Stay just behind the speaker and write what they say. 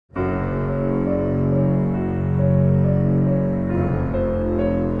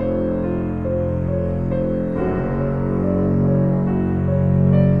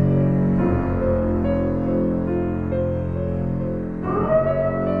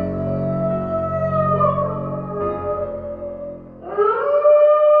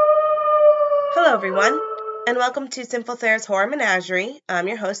everyone, and welcome to Sinful Sarah's Horror Menagerie. I'm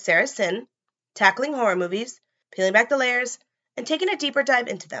your host, Sarah Sin, tackling horror movies, peeling back the layers, and taking a deeper dive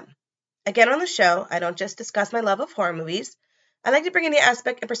into them. Again on the show, I don't just discuss my love of horror movies. I like to bring in the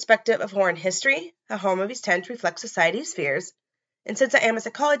aspect and perspective of horror and history, how horror movies tend to reflect society's fears. And since I am a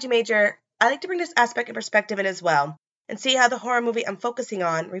psychology major, I like to bring this aspect and perspective in as well, and see how the horror movie I'm focusing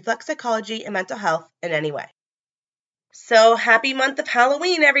on reflects psychology and mental health in any way. So, happy month of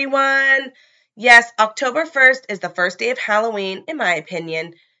Halloween, everyone! Yes, October 1st is the first day of Halloween, in my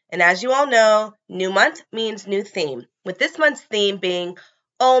opinion. And as you all know, new month means new theme. With this month's theme being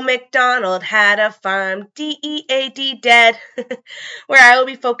Old MacDonald had a farm, D-E-A-D, dead, where I will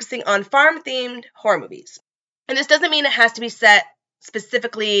be focusing on farm-themed horror movies. And this doesn't mean it has to be set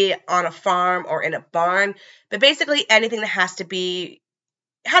specifically on a farm or in a barn, but basically anything that has to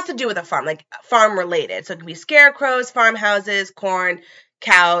do with a farm, like farm related. So it can be scarecrows, farmhouses, corn,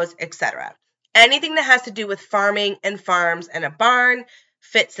 cows, etc. Anything that has to do with farming and farms and a barn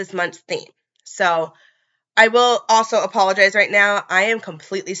fits this month's theme. So I will also apologize right now. I am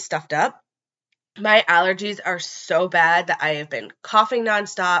completely stuffed up. My allergies are so bad that I have been coughing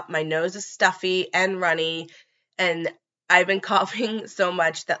nonstop. My nose is stuffy and runny, and I've been coughing so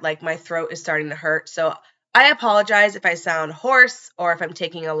much that my throat is starting to hurt. So I apologize if I sound hoarse or if I'm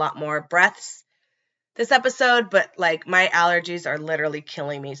taking a lot more breaths this episode, but my allergies are literally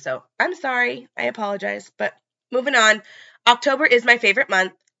killing me. So I'm sorry. I apologize. But moving on, October is my favorite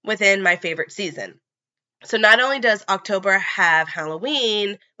month within my favorite season. So not only does October have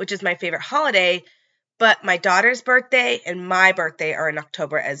Halloween, which is my favorite holiday, but my daughter's birthday and my birthday are in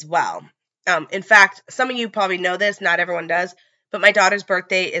October as well. In fact, some of you probably know this, not everyone does, but my daughter's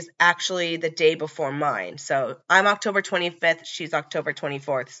birthday is actually the day before mine. So I'm October 25th, she's October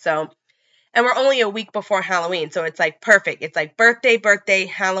 24th. And we're only a week before Halloween, so it's perfect. It's birthday,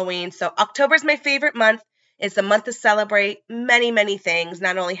 Halloween. So October's my favorite month. It's a month to celebrate many, many things,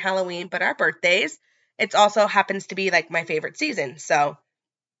 not only Halloween, but our birthdays. It also happens to be my favorite season. So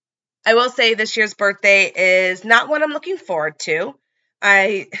I will say this year's birthday is not one I'm looking forward to.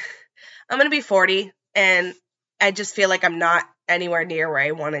 I'm going to be 40, and I just feel like I'm not anywhere near where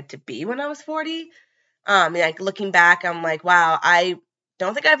I wanted to be when I was 40. Looking back, I'm wow, I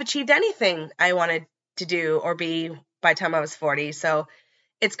don't think I've achieved anything I wanted to do or be by the time I was 40. So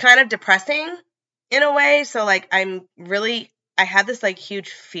it's kind of depressing in a way. So I have this huge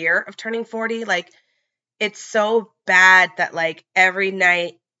fear of turning 40. It's so bad that every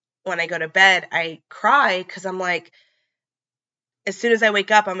night when I go to bed, I cry because I'm as soon as I wake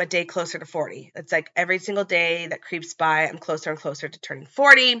up, I'm a day closer to 40. It's every single day that creeps by, I'm closer and closer to turning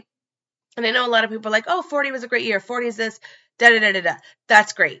 40. And I know a lot of people are oh, 40 was a great year. 40 is this, da-da-da-da-da.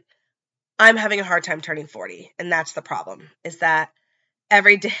 That's great. I'm having a hard time turning 40. And that's the problem, is that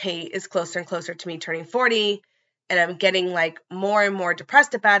every day is closer and closer to me turning 40. And I'm getting more and more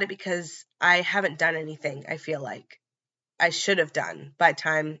depressed about it because I haven't done anything I feel like I should have done by the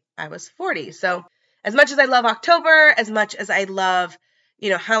time I was 40. So as much as I love October, as much as I love,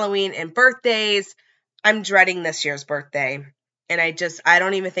 Halloween and birthdays, I'm dreading this year's birthday. And I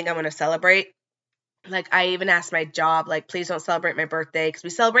don't even think I'm going to celebrate. I even asked my job, please don't celebrate my birthday, because we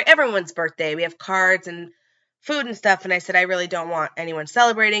celebrate everyone's birthday. We have cards and food and stuff. And I said, I really don't want anyone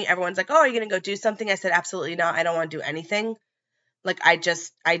celebrating. Everyone's oh, are you going to go do something? I said, absolutely not. I don't want to do anything.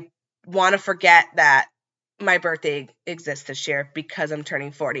 I want to forget that my birthday exists this year because I'm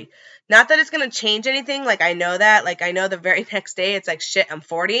turning 40. Not that it's going to change anything. I know that. I know the very next day it's shit, I'm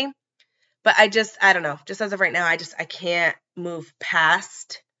 40. But I don't know. Just as of right now, I can't move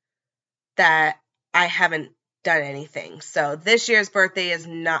past that I haven't done anything. So this year's birthday is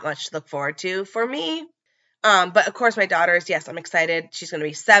not much to look forward to for me. But of course, my daughter's, yes, I'm excited. She's going to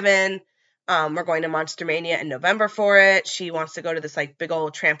be 7. We're going to Monster Mania in November for it. She wants to go to this big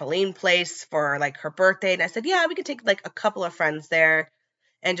old trampoline place for her birthday. And I said, yeah, we could take a couple of friends there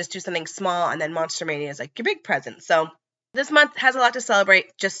and just do something small. And then Monster Mania is your big present. So this month has a lot to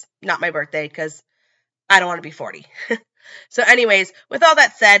celebrate, just not my birthday because I don't want to be 40. So anyways, with all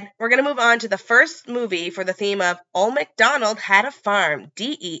that said, we're going to move on to the first movie for the theme of Old MacDonald Had a Farm,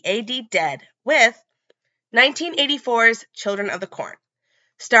 D-E-A-D, dead, with 1984's Children of the Corn,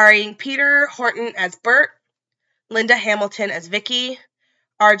 starring Peter Horton as Bert, Linda Hamilton as Vicky,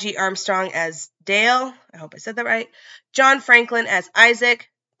 R.G. Armstrong as Dale, I hope I said that right, John Franklin as Isaac,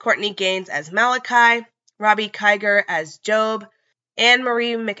 Courtney Gaines as Malachi, Robbie Kiger as Job,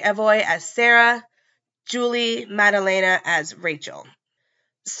 Anne-Marie McEvoy as Sarah, Julie Madalena as Rachel.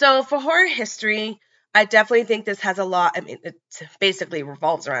 So for horror history, I definitely think this has a lot, it basically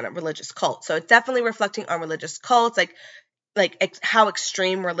revolves around a religious cult. So it's definitely reflecting on religious cults, how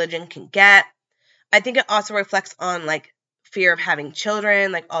extreme religion can get. I think it also reflects on like fear of having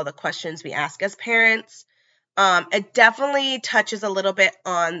children, like all the questions we ask as parents. It definitely touches a little bit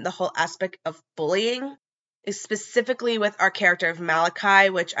on the whole aspect of bullying, specifically with our character of Malachi,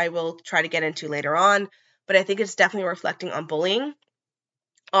 which I will try to get into later on, but I think it's definitely reflecting on bullying.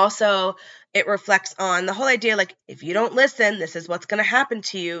 Also, it reflects on the whole idea, like, if you don't listen, this is what's going to happen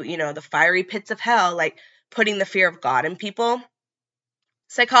to you, the fiery pits of hell, like putting the fear of God in people.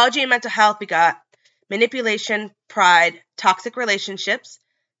 Psychology and mental health, we got manipulation, pride, toxic relationships,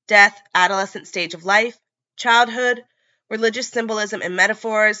 death, adolescent stage of life, childhood, religious symbolism and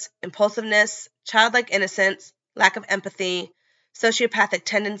metaphors, impulsiveness, childlike innocence, lack of empathy, sociopathic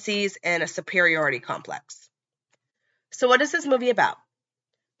tendencies, and a superiority complex. So what is this movie about?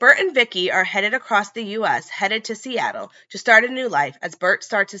 Bert and Vicky are headed across the U.S., headed to Seattle to start a new life as Bert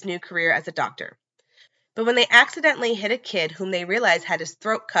starts his new career as a doctor. But when they accidentally hit a kid whom they realize had his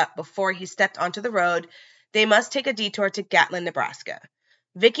throat cut before he stepped onto the road, they must take a detour to Gatlin, Nebraska.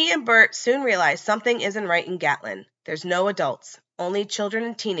 Vicky and Bert soon realize something isn't right in Gatlin. There's no adults. Only children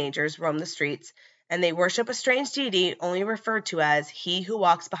and teenagers roam the streets, and they worship a strange deity only referred to as He Who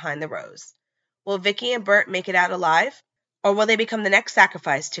Walks Behind the Rose. Will Vicky and Bert make it out alive? Or will they become the next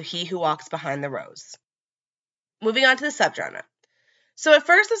sacrifice to He Who Walks Behind the Rose? Moving on to the subgenre. So at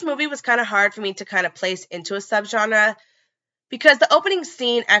first, this movie was kind of hard for me to kind of place into a subgenre because the opening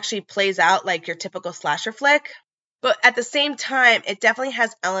scene actually plays out like your typical slasher flick. But at the same time, it definitely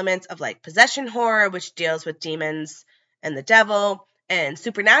has elements of like possession horror, which deals with demons and the devil, and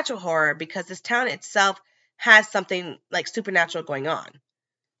supernatural horror because this town itself has something like supernatural going on.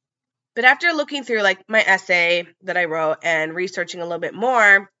 But after looking through like my essay that I wrote and researching a little bit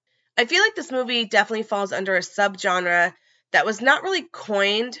more, I feel like this movie definitely falls under a subgenre that was not really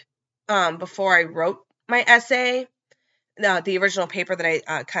coined before I wrote my essay, the original paper that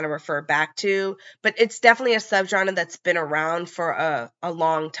I kind of refer back to, but it's definitely a subgenre that's been around for a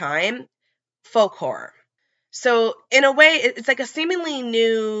long time, folk horror. So in a way, it's like it's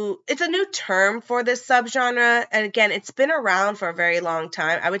a new term for this subgenre. And again, it's been around for a very long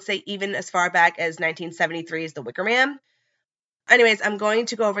time. I would say even as far back as 1973's The Wicker Man. Anyways, I'm going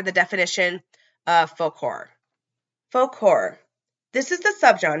to go over the definition of folk horror. Folk horror. This is the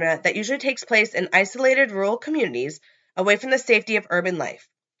subgenre that usually takes place in isolated rural communities away from the safety of urban life.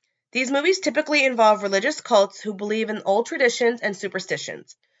 These movies typically involve religious cults who believe in old traditions and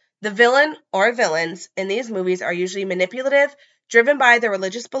superstitions. The villain or villains in these movies are usually manipulative, driven by their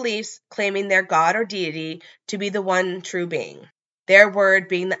religious beliefs, claiming their god or deity to be the one true being, their word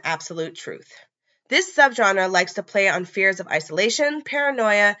being the absolute truth. This subgenre likes to play on fears of isolation,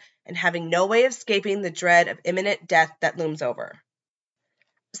 paranoia, and having no way of escaping the dread of imminent death that looms over.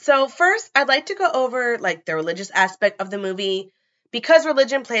 So first, I'd like to go over like the religious aspect of the movie because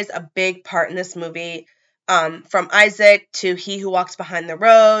religion plays a big part in this movie. From Isaac to He Who Walks Behind the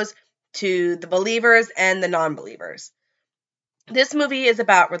Rose to the believers and the non-believers. This movie is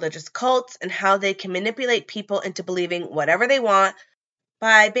about religious cults and how they can manipulate people into believing whatever they want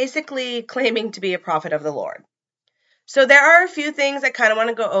by basically claiming to be a prophet of the Lord. So there are a few things I kind of want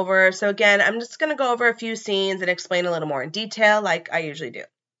to go over. So again, I'm just going to go over a few scenes and explain a little more in detail like I usually do.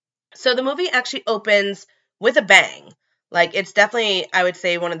 So the movie actually opens with a bang. Like, it's definitely, I would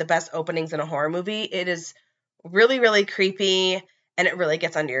say, one of the best openings in a horror movie. It is really, really creepy, and it really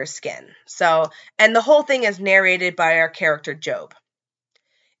gets under your skin. And the whole thing is narrated by our character, Job.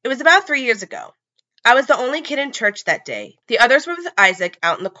 It was about 3 years ago. I was the only kid in church that day. The others were with Isaac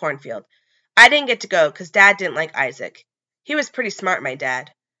out in the cornfield. I didn't get to go because Dad didn't like Isaac. He was pretty smart, my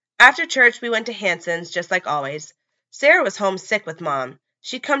dad. After church, we went to Hanson's, just like always. Sarah was homesick with Mom.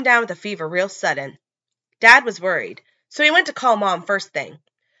 She'd come down with a fever real sudden. Dad was worried, so he went to call Mom first thing.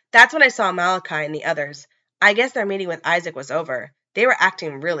 That's when I saw Malachi and the others. I guess their meeting with Isaac was over. They were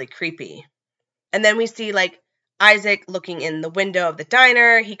acting really creepy. And then we see, like, Isaac looking in the window of the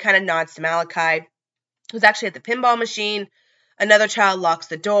diner. He kind of nods to Malachi, who's actually at the pinball machine. Another child locks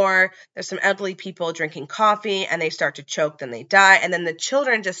the door. There's some elderly people drinking coffee, and they start to choke, then they die. And then the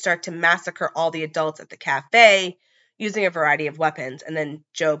children just start to massacre all the adults at the cafe using a variety of weapons. And then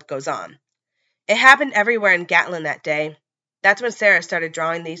Job goes on. It happened everywhere in Gatlin that day. That's when Sarah started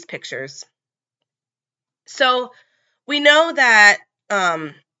drawing these pictures. So we know that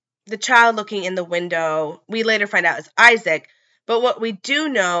the child looking in the window, we later find out is Isaac. But what we do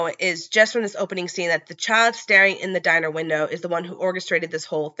know is just from this opening scene that the child staring in the diner window is the one who orchestrated this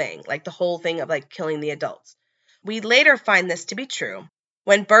whole thing, like the whole thing of like killing the adults. We later find this to be true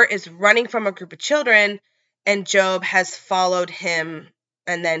when Bert is running from a group of children and Job has followed him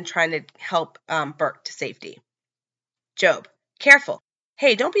and then trying to help Bert to safety. Job, careful.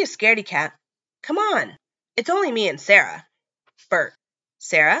 Hey, don't be a scaredy cat. Come on. It's only me and Sarah. Bert.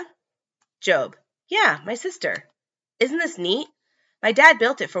 Sarah? Job. Yeah, my sister. Isn't this neat? My dad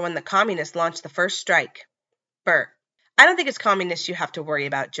built it for when the communists launched the first strike. Bert. I don't think it's communists you have to worry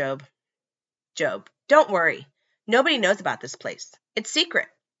about, Job. Job. Don't worry. Nobody knows about this place. It's secret.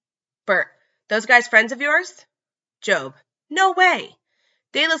 Bert. Those guys friends of yours? Job. No way.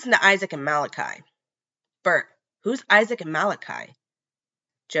 They listen to Isaac and Malachi. Bert. Who's Isaac and Malachi?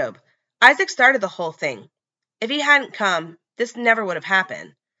 Job. Isaac started the whole thing. If he hadn't come, this never would have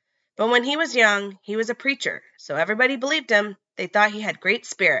happened. But when he was young, he was a preacher, so everybody believed him. They thought he had great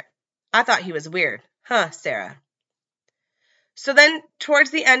spirit. I thought he was weird. Huh, Sarah? So then,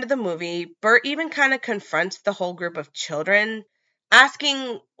 towards the end of the movie, Bert even kind of confronts the whole group of children,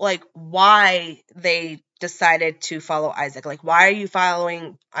 asking, why they decided to follow Isaac. Why are you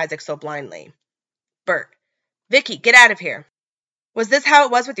following Isaac so blindly? Bert. Vicky, get out of here. Was this how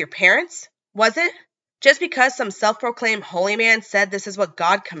it was with your parents? Was it? Just because some self-proclaimed holy man said this is what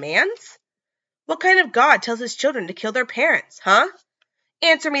God commands? What kind of God tells his children to kill their parents, huh?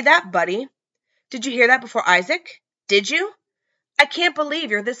 Answer me that, buddy. Did you hear that before Isaac? Did you? I can't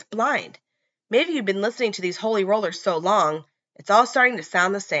believe you're this blind. Maybe you've been listening to these holy rollers so long, it's all starting to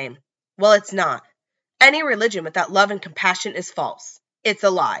sound the same. Well, it's not. Any religion without love and compassion is false. It's a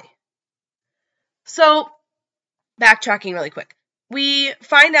lie. So, backtracking really quick. We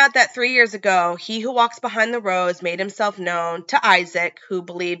find out that 3 years ago, he who walks behind the rose made himself known to Isaac, who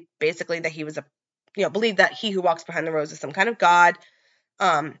believed basically that he was believed that he who walks behind the rose is some kind of god.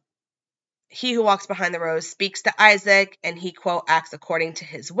 He who walks behind the rose speaks to Isaac, and he, quote, acts according to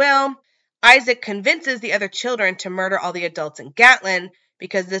his will. Isaac convinces the other children to murder all the adults in Gatlin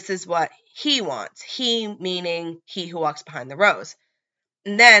because this is what he wants. He meaning he who walks behind the rose.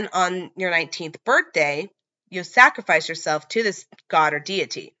 And then on your 19th birthday, you sacrifice yourself to this god or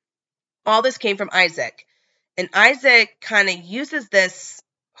deity. All this came from Isaac. And Isaac kind of uses this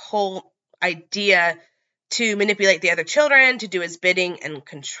whole idea to manipulate the other children, to do his bidding and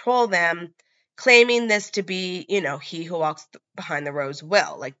control them, claiming this to be, he who walks behind the rose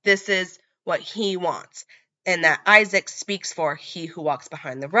will. This is what he wants. And that Isaac speaks for he who walks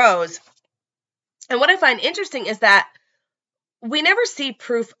behind the rose. And what I find interesting is that we never see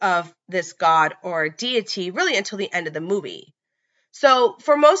proof of this god or deity really until the end of the movie. So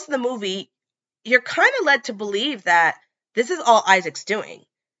for most of the movie, you're kind of led to believe that this is all Isaac's doing.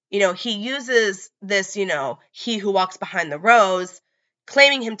 He uses this, he who walks behind the rose,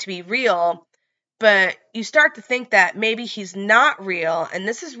 claiming him to be real, but you start to think that maybe he's not real, and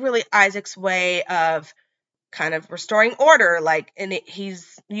this is really Isaac's way of kind of restoring order,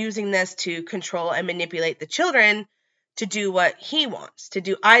 he's using this to control and manipulate the children to do what he wants, to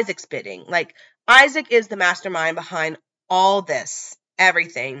do Isaac's bidding. Isaac is the mastermind behind all this,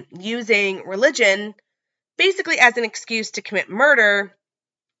 everything, using religion basically as an excuse to commit murder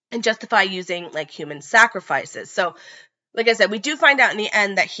and justify using human sacrifices. So, like I said, we do find out in the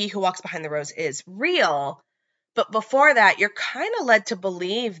end that he who walks behind the rose is real, but before that, you're kind of led to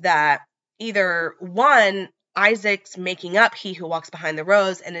believe that either one, Isaac's making up he who walks behind the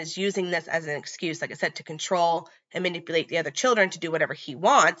rose and is using this as an excuse, like I said, to control and manipulate the other children to do whatever he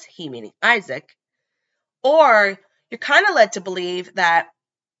wants, he meaning Isaac. Or you're kind of led to believe that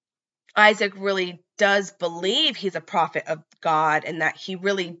Isaac really does believe he's a prophet of God and that he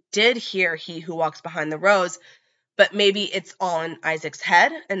really did hear he who walks behind the rose, but maybe it's all in Isaac's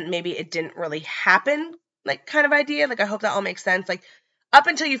head and maybe it didn't really happen, kind of idea. I hope that all makes sense. Up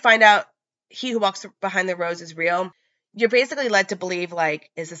until you find out he who walks behind the rose is real, you're basically led to believe,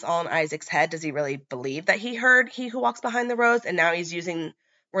 is this all in Isaac's head? Does he really believe that he heard he who walks behind the rose and now he's using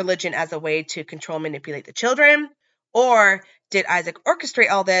religion as a way to control and manipulate the children? Or did Isaac orchestrate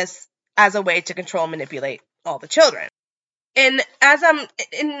all this as a way to control and manipulate all the children? And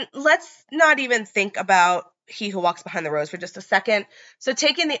let's not even think about he who walks behind the rose for just a second. So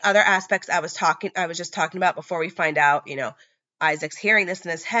taking the other aspects I was just talking about before we find out, Isaac's hearing this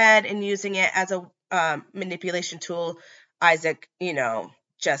in his head and using it as a manipulation tool. Isaac,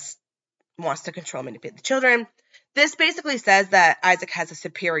 just wants to control and manipulate the children. This basically says that Isaac has a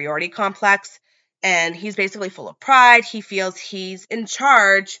superiority complex and he's basically full of pride. He feels he's in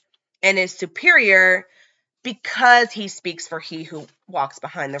charge and is superior because he speaks for he who walks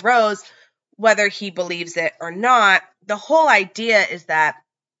behind the rose, whether he believes it or not. The whole idea is that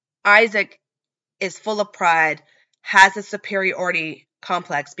Isaac is full of pride, has a superiority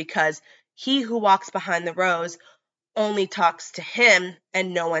complex because he who walks behind the rose only talks to him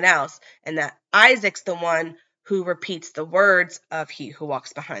and no one else, and that Isaac's the one who repeats the words of he who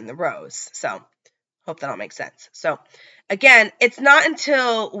walks behind the rose. So Hope that all makes sense. So, again, it's not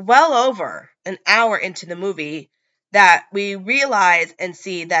until well over an hour into the movie that we realize and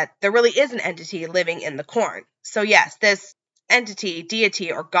see that there really is an entity living in the corn. So, yes, this entity,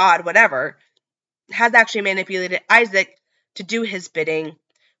 deity, or God, whatever, has actually manipulated Isaac to do his bidding,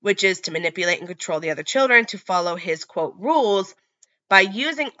 which is to manipulate and control the other children to follow his, quote, rules by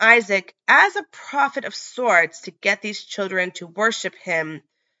using Isaac as a prophet of sorts to get these children to worship him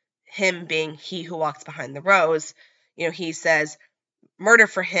being he who walks behind the rose. He says murder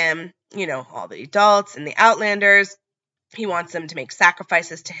for him, all the adults and the outlanders. He wants them to make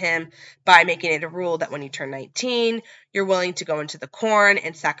sacrifices to him by making it a rule that when you turn 19, you're willing to go into the corn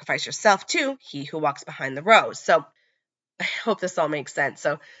and sacrifice yourself to he who walks behind the rose. So I hope this all makes sense.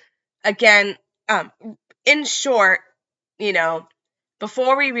 So again, in short,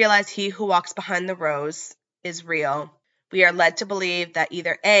 before we realize he who walks behind the rose is real, we are led to believe that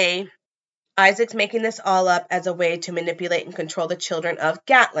either A, Isaac's making this all up as a way to manipulate and control the children of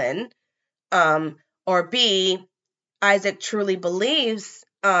Gatlin, or B, Isaac truly believes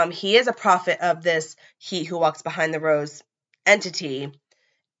he is a prophet of this he who walks behind the rose entity,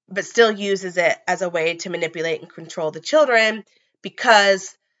 but still uses it as a way to manipulate and control the children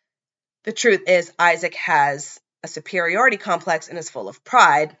because the truth is Isaac has a superiority complex and is full of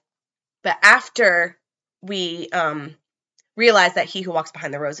pride. But after we realize that he who walks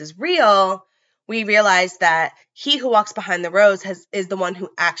behind the rose is real, we realize that he who walks behind the rose is the one who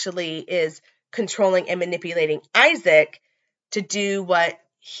actually is controlling and manipulating Isaac to do what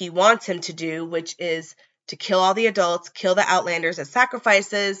he wants him to do, which is to kill all the adults, kill the outlanders as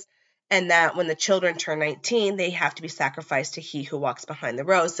sacrifices, and that when the children turn 19, they have to be sacrificed to he who walks behind the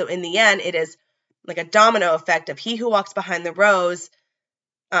rose. So in the end, it is like a domino effect of he who walks behind the rose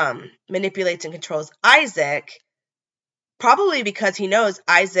manipulates and controls Isaac, probably because he knows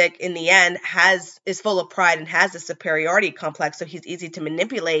Isaac in the end is full of pride and has a superiority complex, so he's easy to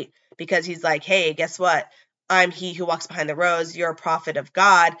manipulate because he's like, hey, guess what? I'm he who walks behind the rose. You're a prophet of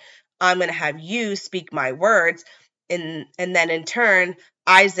God. I'm going to have you speak my words. And then in turn,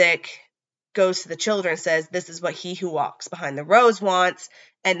 Isaac goes to the children and says, this is what he who walks behind the rose wants,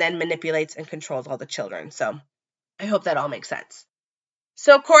 and then manipulates and controls all the children. So I hope that all makes sense.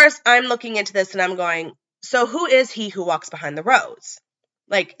 So, of course, I'm looking into this and I'm going, so who is he who walks behind the rose?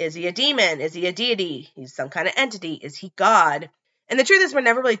 Like, is he a demon? Is he a deity? He's some kind of entity. Is he God? And the truth is we're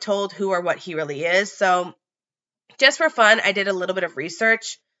never really told who or what he really is. So just for fun, I did a little bit of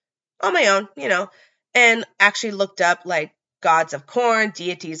research on my own, and actually looked up like gods of corn,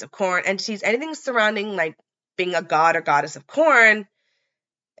 deities of corn, entities, anything surrounding like being a god or goddess of corn.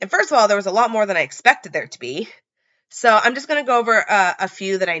 And first of all, there was a lot more than I expected there to be. So I'm just going to go over a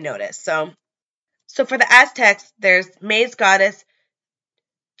few that I noticed. So for the Aztecs, there's maize goddess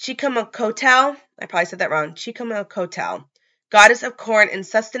Chichimecoatl. I probably said that wrong. Chichimecoatl, goddess of corn and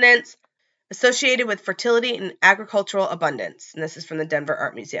sustenance, associated with fertility and agricultural abundance. And this is from the Denver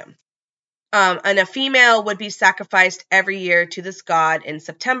Art Museum. And a female would be sacrificed every year to this god in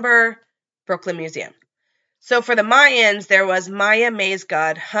September, Brooklyn Museum. So for the Mayans, there was Maya maize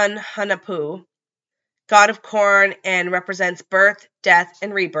god Hunahpu, god of corn, and represents birth, death,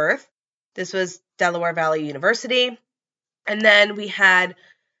 and rebirth. This was Delaware Valley University. And then we had,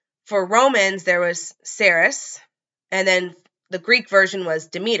 for Romans, there was Ceres, and then the Greek version was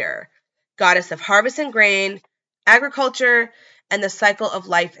Demeter, goddess of harvest and grain, agriculture, and the cycle of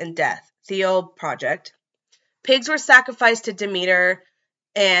life and death. Theo Project. Pigs were sacrificed to Demeter,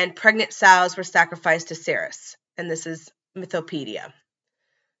 and pregnant sows were sacrificed to Ceres. And this is Mythopedia.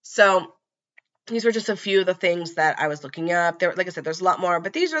 So these were just a few of the things that I was looking up. There, like I said, there's a lot more,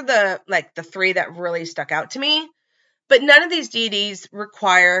 but these are the three that really stuck out to me. But none of these deities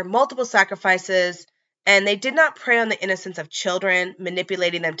require multiple sacrifices, and they did not prey on the innocence of children,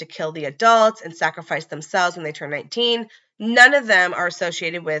 manipulating them to kill the adults and sacrifice themselves when they turn 19. None of them are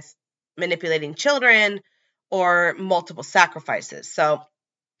associated with manipulating children or multiple sacrifices. So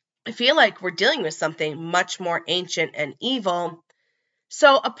I feel like we're dealing with something much more ancient and evil.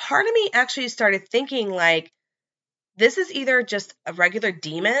 So a part of me actually started thinking like, this is either just a regular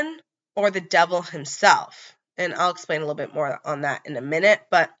demon or the devil himself. And I'll explain a little bit more on that in a minute,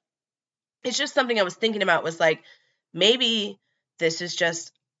 but it's just something I was thinking about was like, maybe this is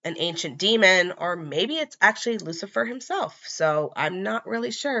just an ancient demon, or maybe it's actually Lucifer himself. So I'm not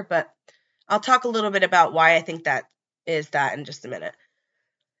really sure, but I'll talk a little bit about why I think that is that in just a minute.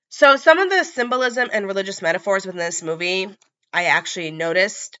 So some of the symbolism and religious metaphors within this movie I actually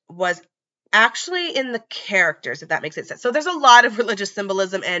noticed was actually in the characters, if that makes sense. So there's a lot of religious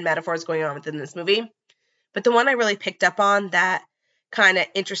symbolism and metaphors going on within this movie, but the one I really picked up on that kind of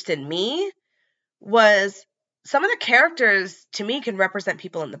interested me was some of the characters, to me, can represent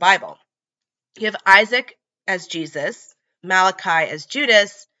people in the Bible. You have Isaac as Jesus, Malachi as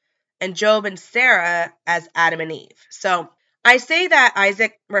Judas, and Job and Sarah as Adam and Eve. So I say that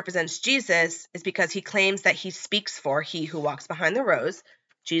Isaac represents Jesus is because he claims that he speaks for he who walks behind the rows.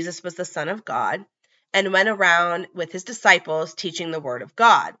 Jesus was the Son of God and went around with his disciples teaching the word of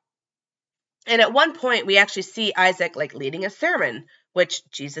God. And at one point, we actually see Isaac leading a sermon, which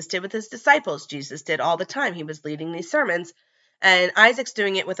Jesus did with his disciples. Jesus did all the time. He was leading these sermons. And Isaac's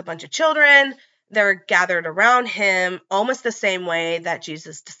doing it with a bunch of children. They're gathered around him almost the same way that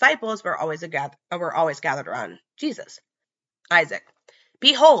Jesus' disciples were always gathered around Jesus. Isaac,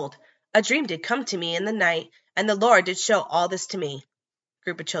 behold, a dream did come to me in the night, and the Lord did show all this to me.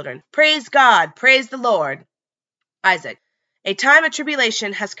 Group of children, praise God, praise the Lord. Isaac, a time of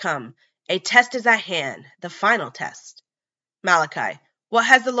tribulation has come. A test is at hand, the final test. Malachi, what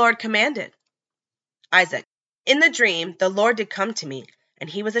has the Lord commanded? Isaac, in the dream the Lord did come to me, and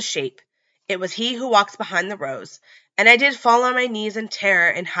he was a shape. It was he who walks behind the rows. And I did fall on my knees in terror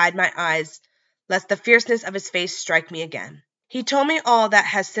and hide my eyes, lest the fierceness of his face strike me again. He told me all that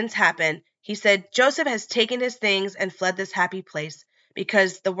has since happened. He said, Joseph has taken his things and fled this happy place,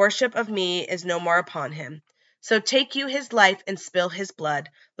 because the worship of me is no more upon him. So take you his life and spill his blood,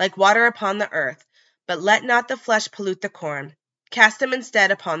 like water upon the earth, but let not the flesh pollute the corn. Cast him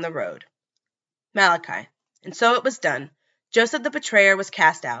instead upon the road. Malachi, and so it was done. Joseph the betrayer was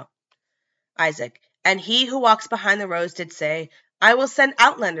cast out. Isaac, and he who walks behind the rows did say, I will send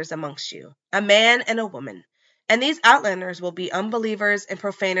outlanders amongst you, a man and a woman. And these outlanders will be unbelievers and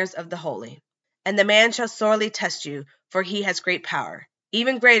profaners of the holy. And the man shall sorely test you, for he has great power,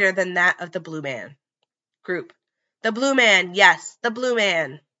 even greater than that of the blue man. Group, the blue man, yes, the blue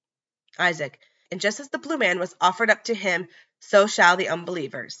man. Isaac, and just as the blue man was offered up to him, so shall the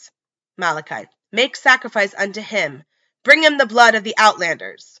unbelievers. Malachi, make sacrifice unto him. Bring him the blood of the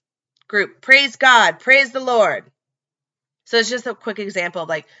outlanders. Group, praise God, praise the Lord. So it's just a quick example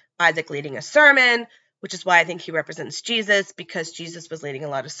of Isaac leading a sermon, which is why I think he represents Jesus, because Jesus was leading a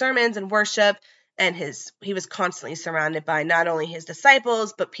lot of sermons and worship, and he was constantly surrounded by not only his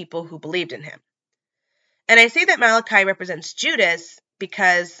disciples, but people who believed in him. And I say that Malachi represents Judas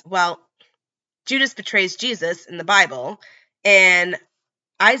because, Judas betrays Jesus in the Bible, and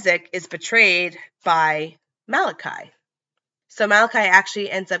Isaac is betrayed by Malachi. So Malachi actually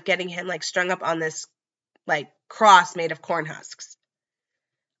ends up getting him strung up on this cross made of corn husks.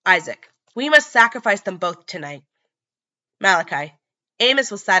 Isaac, we must sacrifice them both tonight. Malachi,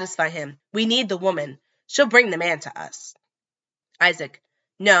 Amos will satisfy him. We need the woman. She'll bring the man to us. Isaac,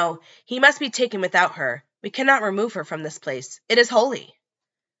 no, he must be taken without her. We cannot remove her from this place. It is holy.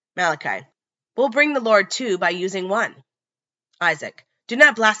 Malachi, we'll bring the Lord too by using one. Isaac, do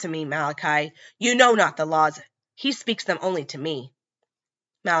not blaspheme, Malachi. You know not the laws. He speaks them only to me.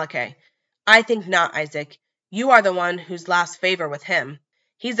 Malachi, I think not, Isaac. You are the one who's lost favor with him.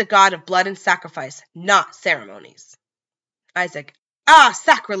 He's a god of blood and sacrifice, not ceremonies. Isaac,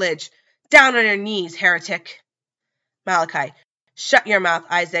 sacrilege! Down on your knees, heretic. Malachi, shut your mouth,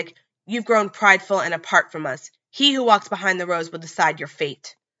 Isaac. You've grown prideful and apart from us. He who walks behind the rows will decide your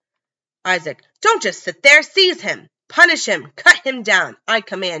fate. Isaac, don't just sit there. Seize him. Punish him. Cut him down. I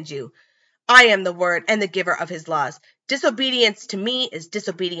command you. I am the word and the giver of his laws. Disobedience to me is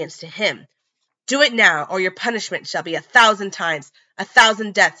disobedience to him. Do it now, or your punishment shall be 1,000 times,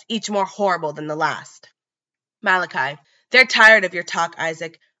 1,000 deaths, each more horrible than the last. Malachi, they're tired of your talk,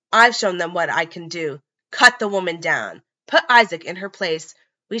 Isaac. I've shown them what I can do. Cut the woman down. Put Isaac in her place.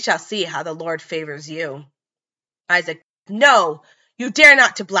 We shall see how the Lord favors you. Isaac, no, you dare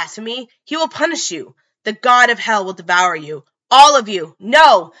not to blaspheme. He will punish you. The God of hell will devour you. All of you.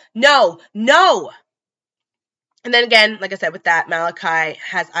 No, no, no. And then again, like I said, with that, Malachi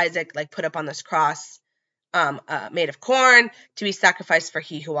has Isaac put up on this cross made of corn to be sacrificed for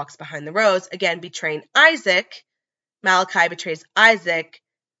he who walks behind the rows. Again, betraying Isaac. Malachi betrays Isaac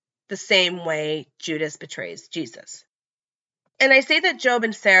the same way Judas betrays Jesus. And I say that Job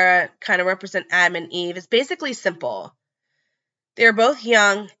and Sarah kind of represent Adam and Eve is basically simple. They're both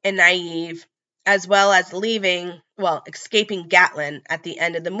young and naive, as well as escaping Gatlin at the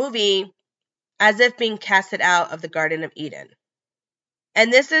end of the movie, as if being casted out of the Garden of Eden.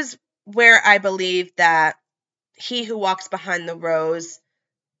 And this is where I believe that he who walks behind the rows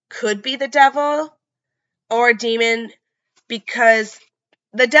could be the devil or a demon, because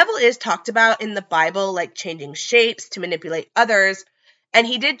the devil is talked about in the Bible, changing shapes to manipulate others. And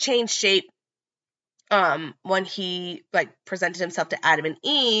he did change shape when he presented himself to Adam and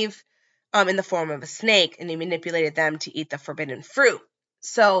Eve in the form of a snake, and he manipulated them to eat the forbidden fruit.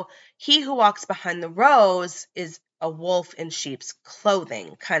 So he who walks behind the rose is a wolf in sheep's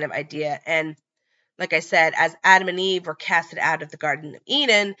clothing kind of idea. And like I said, as Adam and Eve were casted out of the Garden of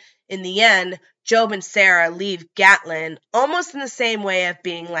Eden, in the end, Job and Sarah leave Gatlin almost in the same way of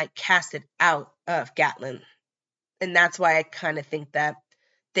being like casted out of Gatlin. And that's why I kind of think that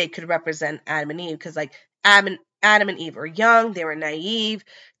they could represent Adam and Eve, because like Adam and Eve were young, they were naive,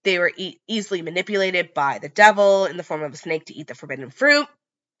 they were easily manipulated by the devil in the form of a snake to eat the forbidden fruit.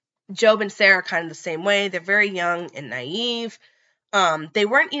 Job and Sarah are kind of the same way. They're very young and naive. They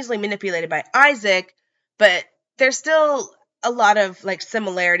weren't easily manipulated by Isaac, but there's still a lot of like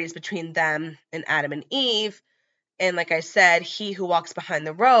similarities between them and Adam and Eve. And like I said, he who walks behind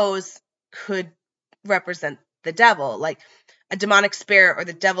the rose could represent the devil, like a demonic spirit or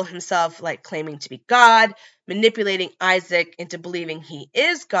the devil himself, like claiming to be God, manipulating Isaac into believing he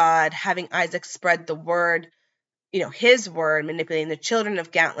is God, having Isaac spread the word, his word, manipulating the children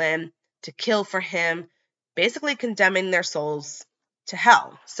of Gatlin to kill for him, basically condemning their souls to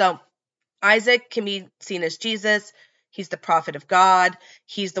hell. So Isaac can be seen as Jesus. He's the prophet of God.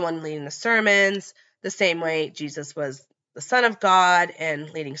 He's the one leading the sermons, the same way Jesus was the Son of God and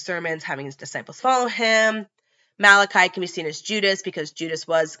leading sermons, having his disciples follow him. Malachi can be seen as Judas because Judas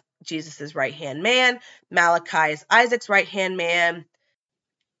was Jesus' right-hand man. Malachi is Isaac's right-hand man.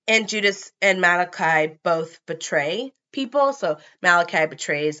 And Judas and Malachi both betray people. So Malachi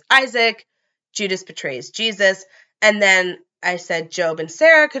betrays Isaac. Judas betrays Jesus. And then I said Job and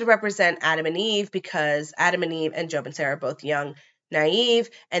Sarah could represent Adam and Eve because Adam and Eve and Job and Sarah are both young, naive.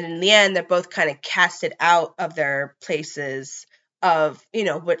 And in the end, they're both kind of casted out of their places of,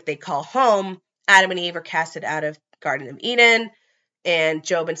 what they call home. Adam and Eve are casted out of Garden of Eden. And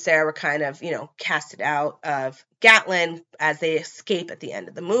Job and Sarah were kind of, casted out of Gatlin as they escape at the end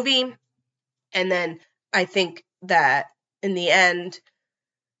of the movie. And then I think that in the end,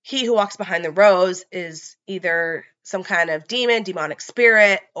 he who walks behind the rose is either some kind of demonic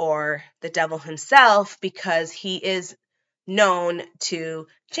spirit, or the devil himself, because he is known to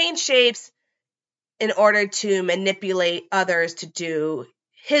change shapes in order to manipulate others to do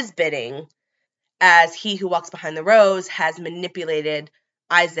his bidding, as he who walks behind the rose has manipulated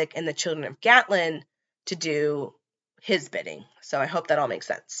Isaac and the children of Gatlin to do his bidding. So I hope that all makes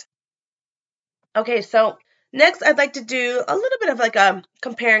sense. Okay, so next I'd like to do a little bit of like a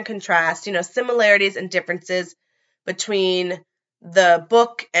compare and contrast, similarities and differences between the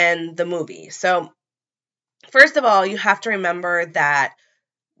book and the movie. So first of all, you have to remember that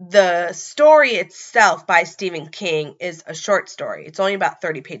the story itself by Stephen King is a short story. It's only about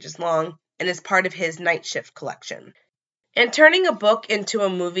 30 pages long and is part of his Night Shift collection. And turning a book into a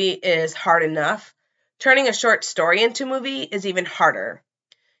movie is hard enough. Turning a short story into a movie is even harder.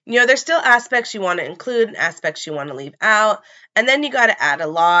 There's still aspects you want to include and aspects you want to leave out. And then you got to add a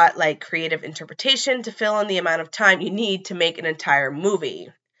lot, like creative interpretation, to fill in the amount of time you need to make an entire movie.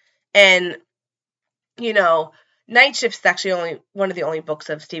 And, Night Shift's actually one of the only books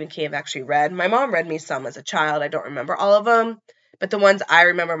of Stephen King I've actually read. My mom read me some as a child. I don't remember all of them. But the ones I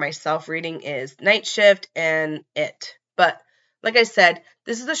remember myself reading is Night Shift and It. But like I said,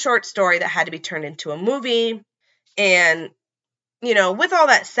 this is a short story that had to be turned into a movie. And, with all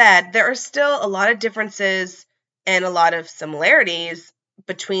that said, there are still a lot of differences and a lot of similarities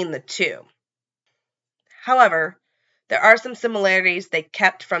between the two. However, there are some similarities they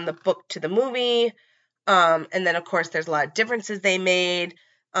kept from the book to the movie. And then, of course, there's a lot of differences they made.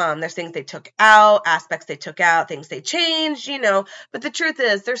 There's things they took out, aspects they took out, things they changed, But the truth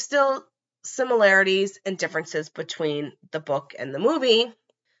is, there's still similarities and differences between the book and the movie.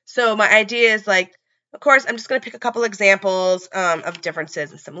 So my idea is of course, I'm just going to pick a couple examples of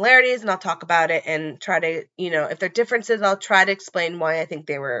differences and similarities, and I'll talk about it and try to, if there are differences, I'll try to explain why I think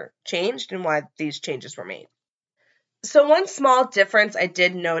they were changed and why these changes were made. So one small difference I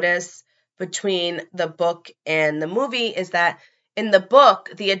did notice between the book and the movie is that in the book,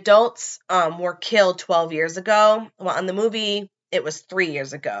 the adults were killed 12 years ago, while in the movie, it was 3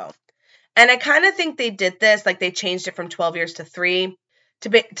 years ago. And I kind of think they did this, they changed it from 12 years to 3,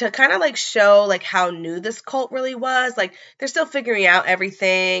 to kind of show how new this cult really was. They're still figuring out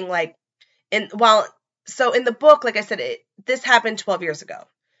everything. So in the book, like I said, this happened 12 years ago.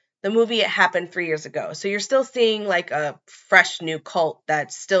 The movie, it happened 3 years ago. So you're still seeing a fresh new cult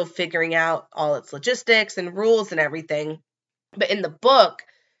that's still figuring out all its logistics and rules and everything. But in the book,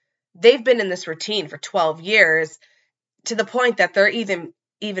 they've been in this routine for 12 years to the point that they're even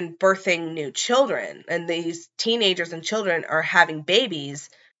birthing new children. And these teenagers and children are having babies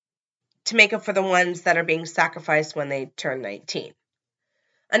to make up for the ones that are being sacrificed when they turn 19.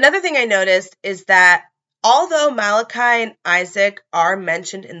 Another thing I noticed is that Although Malachi and Isaac are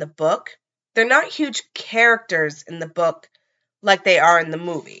mentioned in the book, they're not huge characters in the book like they are in the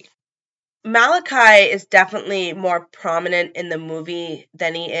movie. Malachi is definitely more prominent in the movie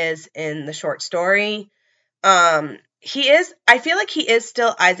than he is in the short story. I feel like he is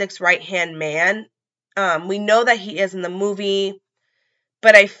still Isaac's right-hand man. We know that he is in the movie,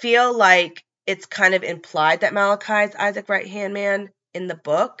 but I feel like it's kind of implied that Malachi is Isaac's right-hand man in the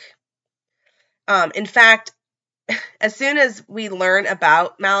book. In fact, as soon as we learn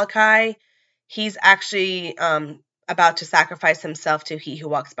about Malachi, he's actually about to sacrifice himself to He Who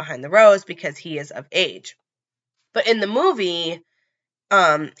Walks Behind the Rose because he is of age. But in the movie,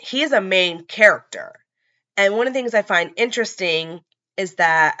 he is a main character. And one of the things I find interesting is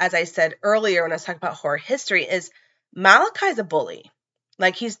that, as I said earlier when I was talking about horror history, is Malachi's a bully.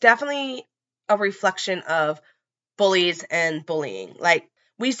 Like, he's definitely a reflection of bullies and bullying. Like,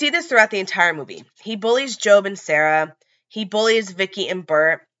 we see this throughout the entire movie. He bullies Job and Sarah. He bullies Vicky and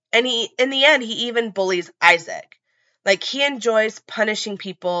Bert. And in the end, he even bullies Isaac. Like, he enjoys punishing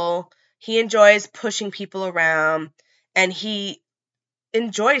people. He enjoys pushing people around. And he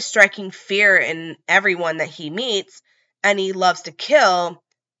enjoys striking fear in everyone that he meets. And he loves to kill.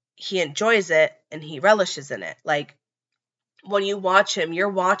 He enjoys it and he relishes in it. Like, when you watch him, you're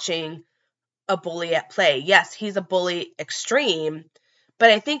watching a bully at play. Yes, he's a bully extreme, but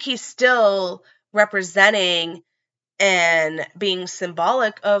I think he's still representing and being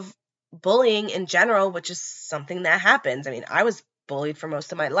symbolic of bullying in general, which is something that happens. I mean, I was bullied for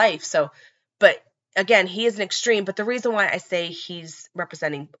most of my life. But again, he is an extreme. But the reason why I say he's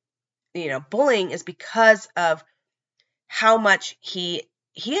representing, bullying is because of how much he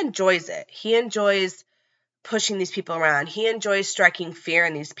enjoys it. He enjoys pushing these people around. He enjoys striking fear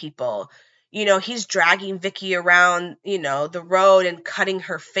in these people. He's dragging Vicky around, the road and cutting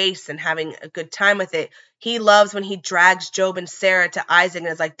her face and having a good time with it. He loves when he drags Job and Sarah to Isaac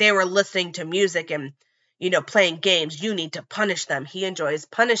and is like, they were listening to music and, playing games. You need to punish them. He enjoys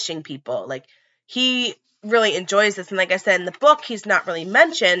punishing people. Like, he really enjoys this. And like I said, in the book, he's not really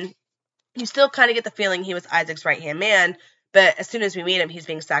mentioned. You still kind of get the feeling he was Isaac's right-hand man. But as soon as we meet him, he's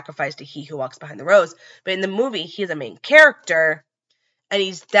being sacrificed to He Who Walks Behind the Rose. But in the movie, he's a main character. And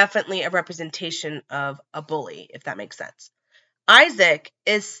he's definitely a representation of a bully, if that makes sense. Isaac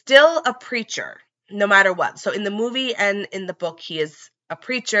is still a preacher, no matter what. So in the movie and in the book, he is a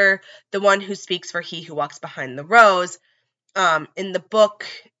preacher, the one who speaks for He Who Walks Behind the Rose, in the book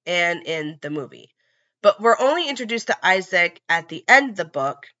and in the movie. But we're only introduced to Isaac at the end of the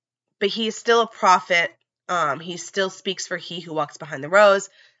book, but he is still a prophet. He still speaks for He Who Walks Behind the Rose,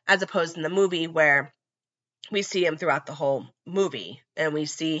 as opposed in the movie where we see him throughout the whole movie, and we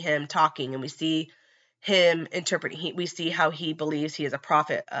see him talking, and we see him interpreting. We see how he believes he is a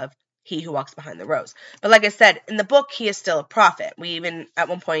prophet of He Who Walks Behind the Rose. But like I said, in the book, he is still a prophet. We even, at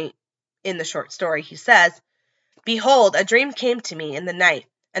one point in the short story, he says, "Behold, a dream came to me in the night,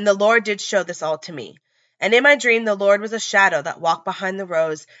 and the Lord did show this all to me. And in my dream the Lord was a shadow that walked behind the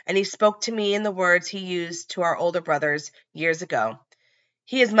rose, and he spoke to me in the words he used to our older brothers years ago.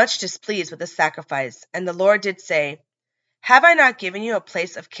 He is much displeased with the sacrifice, and the Lord did say, Have I not given you a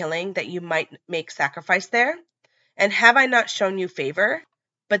place of killing that you might make sacrifice there? And have I not shown you favor?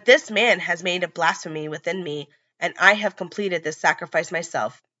 But this man has made a blasphemy within me, and I have completed this sacrifice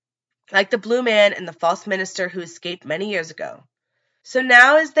myself, like the blue man and the false minister who escaped many years ago. So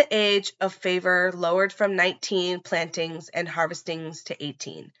now is the age of favor lowered from 19 plantings and harvestings to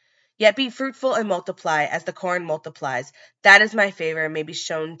 18. Yet be fruitful and multiply as the corn multiplies. That is my favor may be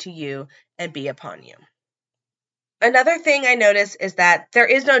shown to you and be upon you." Another thing I noticed is that there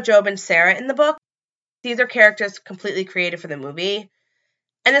is no Job and Sarah in the book. These are characters completely created for the movie.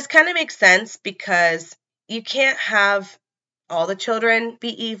 And this kind of makes sense because you can't have all the children be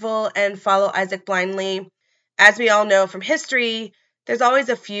evil and follow Isaac blindly. As we all know from history, there's always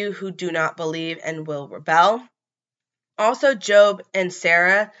a few who do not believe and will rebel. Also, Job and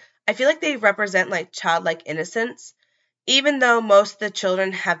Sarah, I feel like they represent like childlike innocence. Even though most of the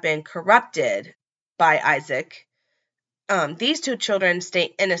children have been corrupted by Isaac, these two children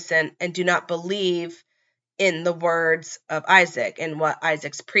stay innocent and do not believe in the words of Isaac and what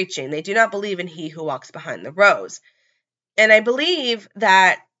Isaac's preaching. They do not believe in He Who Walks Behind the Rose. And I believe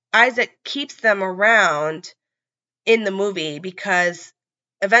that Isaac keeps them around in the movie because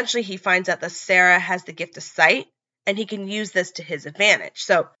eventually he finds out that Sarah has the gift of sight and he can use this to his advantage.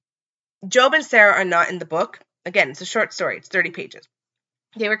 So Job and Sarah are not in the book. Again, it's a short story. It's 30 pages.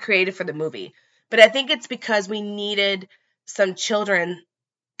 They were created for the movie. But I think it's because we needed some children,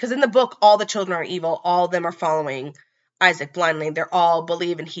 because in the book, all the children are evil. All of them are following Isaac blindly. They're all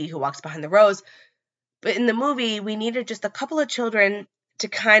believe in He Who Walks Behind the Rose. But in the movie, we needed just a couple of children to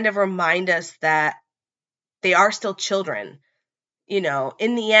kind of remind us that they are still children. In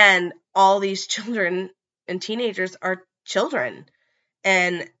the end, all these children and teenagers are children.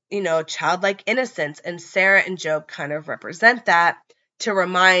 And, childlike innocence. And Sarah and Job kind of represent that to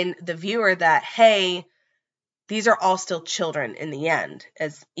remind the viewer that, hey, these are all still children in the end.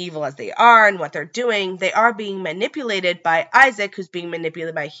 As evil as they are and what they're doing, they are being manipulated by Isaac, who's being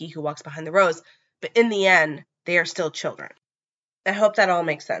manipulated by he who walks behind the rose. But in the end, they are still children. I hope that all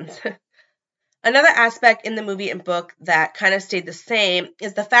makes sense. Another aspect in the movie and book that kind of stayed the same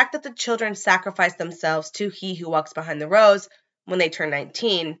is the fact that the children sacrifice themselves to he who walks behind the rose when they turn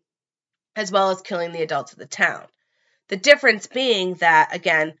 19, as well as killing the adults of the town. The difference being that,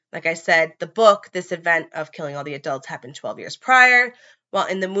 again, like I said, the book, this event of killing all the adults happened 12 years prior, while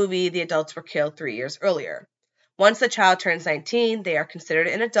in the movie, the adults were killed 3 years earlier. Once the child turns 19, they are considered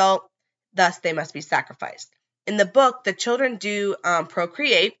an adult, thus they must be sacrificed. In the book, the children do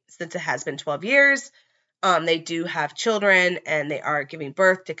procreate, since it has been 12 years. They do have children, and they are giving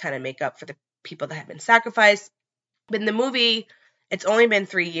birth to kind of make up for the people that have been sacrificed. But in the movie, it's only been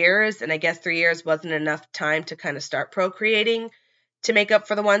 3 years, and I guess 3 years wasn't enough time to kind of start procreating to make up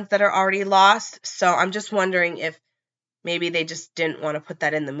for the ones that are already lost. So I'm just wondering if maybe they just didn't want to put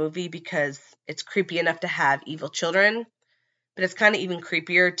that in the movie because it's creepy enough to have evil children. But it's kind of even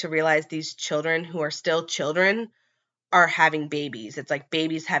creepier to realize these children who are still children are having babies. It's like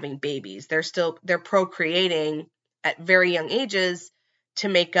babies having babies. They're procreating at very young ages to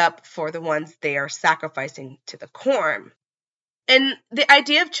make up for the ones they are sacrificing to the corn. And the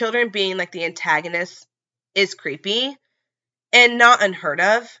idea of children being like the antagonists is creepy and not unheard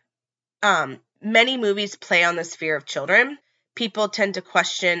of. Many movies play on this fear of children. People tend to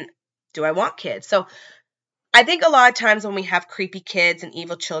question, do I want kids? So I think a lot of times when we have creepy kids and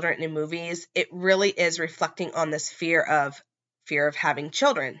evil children in movies, it really is reflecting on this fear of having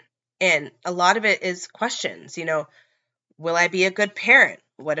children. And a lot of it is questions, will I be a good parent?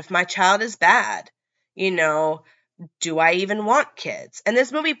 What if my child is bad? Do I even want kids? And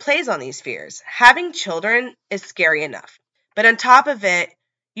this movie plays on these fears. Having children is scary enough. But on top of it,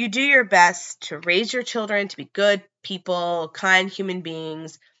 you do your best to raise your children to be good people, kind human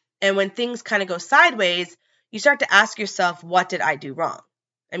beings. And when things kind of go sideways, you start to ask yourself, what did I do wrong?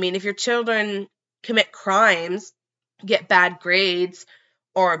 I mean, if your children commit crimes, get bad grades,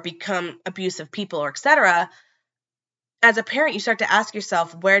 or become abusive people, or etc., as a parent, you start to ask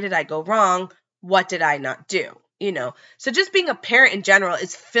yourself, where did I go wrong? What did I not do? So just being a parent in general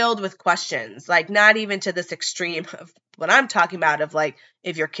is filled with questions, like not even to this extreme of what I'm talking about of like,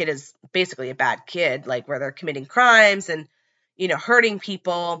 if your kid is basically a bad kid, like where they're committing crimes and, hurting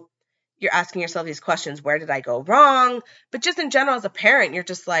people, you're asking yourself these questions, where did I go wrong? But just in general, as a parent, you're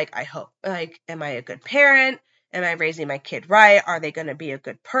just like, I hope, like, am I a good parent? Am I raising my kid right? Are they going to be a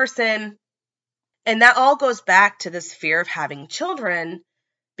good person? And that all goes back to this fear of having children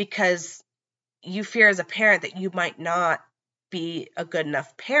because you fear as a parent that you might not be a good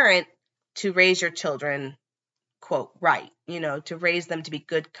enough parent to raise your children, quote, right, to raise them to be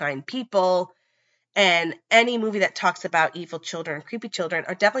good, kind people. And any movie that talks about evil children and creepy children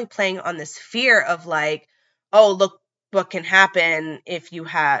are definitely playing on this fear of like, oh, look what can happen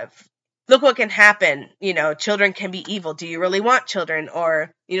look what can happen, children can be evil. Do you really want children?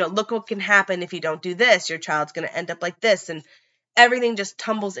 Or, look what can happen if you don't do this. Your child's going to end up like this. And everything just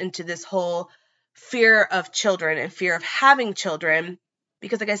tumbles into this whole fear of children and fear of having children.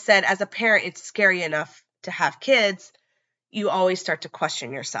 Because like I said, as a parent, it's scary enough to have kids. You always start to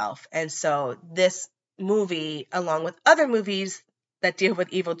question yourself. And so this movie, along with other movies that deal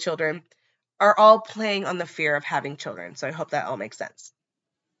with evil children, are all playing on the fear of having children. So I hope that all makes sense.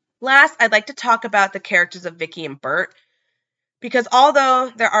 Last, I'd like to talk about the characters of Vicky and Bert, because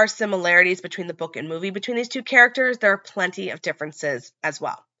although there are similarities between the book and movie between these two characters, there are plenty of differences as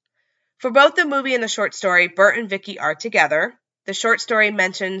well. For both the movie and the short story, Bert and Vicky are together. The short story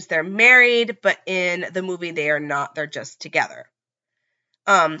mentions they're married, but in the movie they are not. They're just together.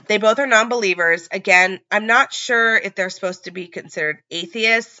 They both are non-believers. Again, I'm not sure if they're supposed to be considered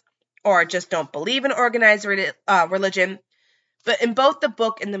atheists or just don't believe in organized religion. But in both the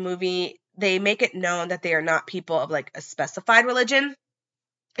book and the movie, they make it known that they are not people of like a specified religion.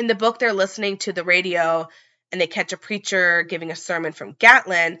 In the book, they're listening to the radio and they catch a preacher giving a sermon from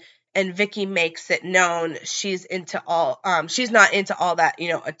Gatlin. And Vicky makes it known she's not into all that,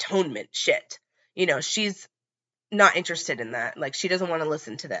 atonement shit. She's not interested in that. Like, she doesn't want to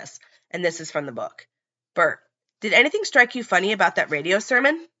listen to this. And this is from the book. Bert, did anything strike you funny about that radio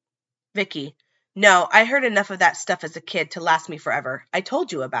sermon? Vicky, no, I heard enough of that stuff as a kid to last me forever. I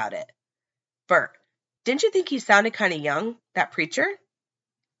told you about it. Bert, Didn't you think he sounded kind of young, that preacher?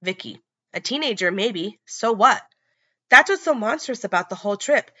 Vicky, a teenager, maybe. So what? That's what's so monstrous about the whole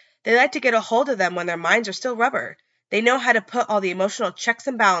trip. They like to get a hold of them when their minds are still rubber. They know how to put all the emotional checks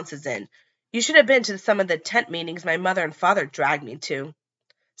and balances in. You should have been to some of the tent meetings my mother and father dragged me to.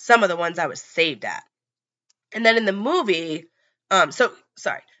 Some of the ones I was saved at. And then in the movie,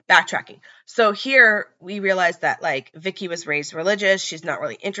 backtracking. So here we realize that like Vicky was raised religious. She's not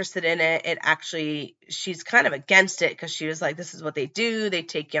really interested in it. She's kind of against it because she was like, this is what they do. They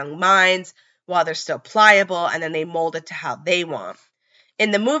take young minds while they're still pliable and then they mold it to how they want.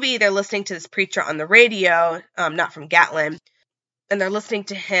 In the movie, they're listening to this preacher on the radio, not from Gatlin, and they're listening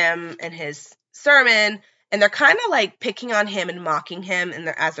to him and his sermon, and they're kind of like picking on him and mocking him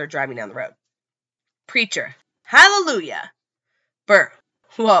as they're driving down the road. Preacher, hallelujah. Bert,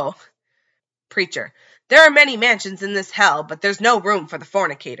 whoa. Preacher, there are many mansions in this hell, but there's no room for the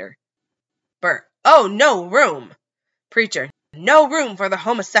fornicator. Bert, oh, no room. Preacher, no room for the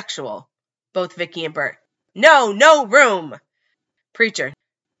homosexual. Both Vicky and Bert, no room. Preacher,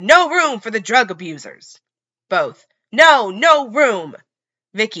 no room for the drug abusers. Both, no room.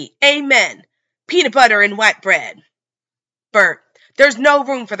 Vicky, amen. Peanut butter and white bread. Bert, there's no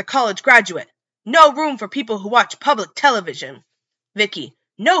room for the college graduate. No room for people who watch public television. Vicky,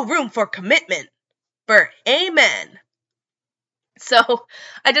 no room for commitment. Bert, amen. So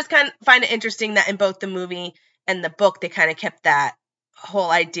I just kind of find it interesting that in both the movie and the book, they kind of kept that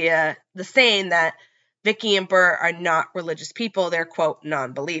whole idea the same, that Vicky and Bert are not religious people. They're, quote,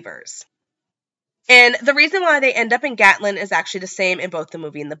 non-believers. And the reason why they end up in Gatlin is actually the same in both the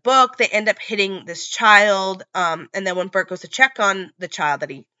movie and the book. They end up hitting this child, and then when Bert goes to check on the child that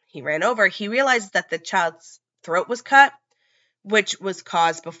he ran over, he realizes that the child's throat was cut, which was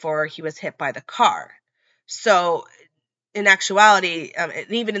caused before he was hit by the car. So in actuality, and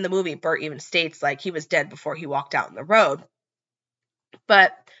even in the movie, Bert even states like he was dead before he walked out on the road.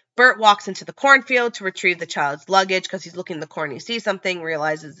 But Bert walks into the cornfield to retrieve the child's luggage because he's looking in the corn. He sees something,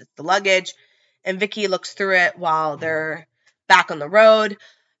 realizes it's the luggage, and Vicky looks through it while they're back on the road.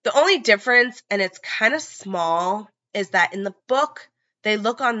 The only difference, and it's kind of small, is that in the book, they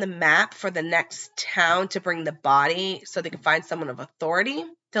look on the map for the next town to bring the body so they can find someone of authority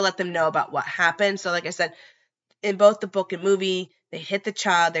to let them know about what happened. So like I said, in both the book and movie, they hit the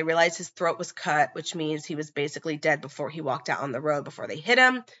child. They realize his throat was cut, which means he was basically dead before he walked out on the road before they hit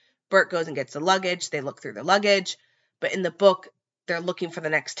him. Bert goes and gets the luggage. They look through the luggage. But in the book, they're looking for the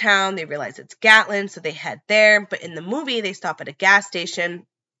next town. They realize it's Gatlin, so they head there. But in the movie, they stop at a gas station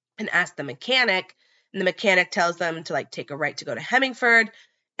and ask the mechanic. And the mechanic tells them to like take a right to go to Hemmingford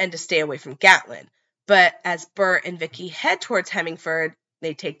and to stay away from Gatlin. But as Bert and Vicky head towards Hemmingford,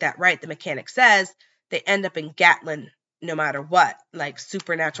 they take that right. The mechanic says they end up in Gatlin no matter what, like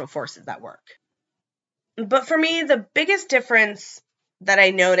supernatural forces at work. But for me, the biggest difference that I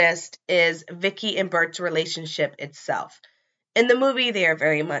noticed is Vicky and Bert's relationship itself. In the movie, they are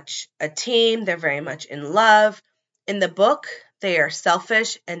very much a team. They're very much in love. In the book, they are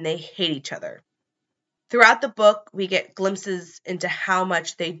selfish and they hate each other. Throughout the book, we get glimpses into how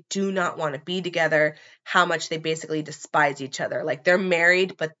much they do not want to be together, how much they basically despise each other. Like they're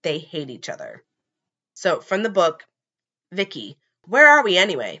married, but they hate each other. So from the book, Vicky, where are we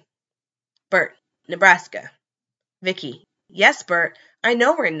anyway? Bert, Nebraska. Vicky, yes, Bert, I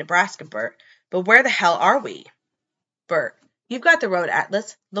know we're in Nebraska, Bert, but where the hell are we? Bert, you've got the road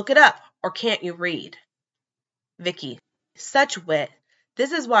atlas. Look it up, or can't you read? Vicky, such wit.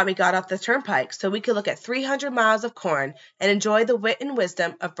 This is why we got off the turnpike, so we could look at 300 miles of corn and enjoy the wit and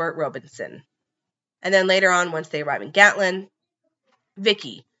wisdom of Bert Robinson. And then later on, once they arrive in Gatlin,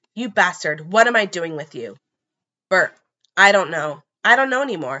 Vicky, you bastard, what am I doing with you? Bert, I don't know. I don't know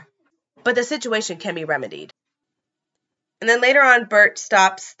anymore. But the situation can be remedied. And then later on, Bert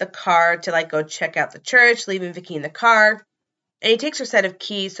stops the car to go check out the church, leaving Vicky in the car. And he takes her set of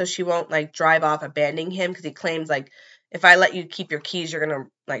keys so she won't drive off abandoning him, because he claims if I let you keep your keys, you're going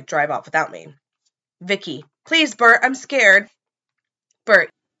to drive off without me. Vicky, please, Bert, I'm scared. Bert,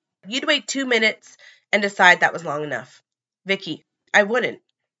 you'd wait 2 minutes and decide that was long enough. Vicky, I wouldn't.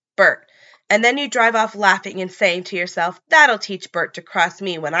 Bert, and then you drive off laughing and saying to yourself, that'll teach Bert to cross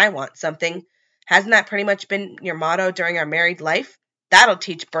me when I want something. Hasn't that pretty much been your motto during our married life? That'll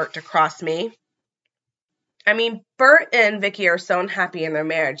teach Bert to cross me. I mean, Bert and Vicky are so unhappy in their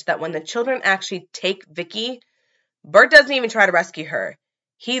marriage that when the children actually take Vicky, Bert doesn't even try to rescue her.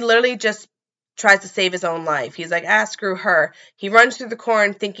 He literally just tries to save his own life. He's like, screw her. He runs through the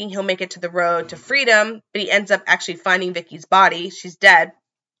corn thinking he'll make it to the road to freedom, but he ends up actually finding Vicky's body. She's dead,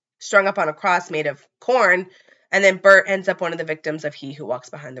 strung up on a cross made of corn, and then Bert ends up one of the victims of He Who Walks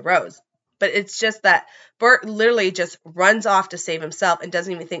Behind the Rose. But it's just that Bert literally just runs off to save himself and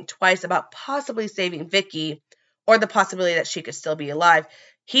doesn't even think twice about possibly saving Vicky or the possibility that she could still be alive.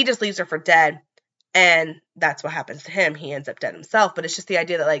 He just leaves her for dead, and that's what happens to him. He ends up dead himself. But it's just the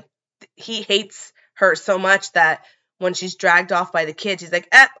idea that, like, he hates her so much that when she's dragged off by the kids, he's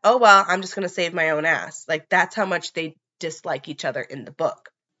like, oh, well, I'm just going to save my own ass. Like, that's how much they dislike each other in the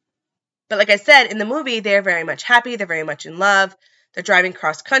book. But like I said, in the movie, they're very much happy. They're very much in love. They're driving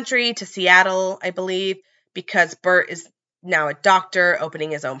cross country to Seattle, I believe, because Bert is now a doctor,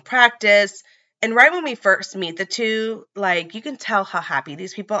 opening his own practice. And right when we first meet the two, like, you can tell how happy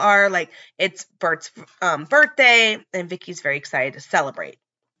these people are. Like, it's Bert's birthday, and Vicky's very excited to celebrate.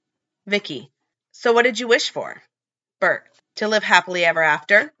 Vicky: so what did you wish for? Bert: to live happily ever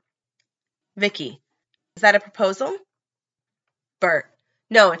after. Vicky: is that a proposal? Bert: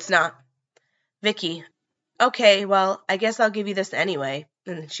 no, it's not. Vicky: okay, well, I guess I'll give you this anyway.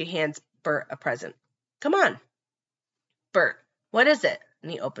 And she hands Bert a present. Come on. Bert: what is it?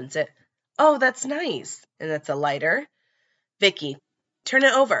 And he opens it. Oh, that's nice. And that's a lighter. Vicky: turn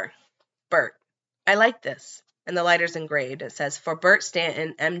it over. Bert: I like this. And the lighter's engraved. It says, for Bert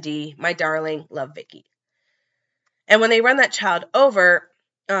Stanton, MD, my darling, love, Vicky. And when they run that child over,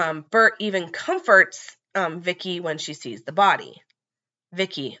 Bert even comforts Vicky when she sees the body.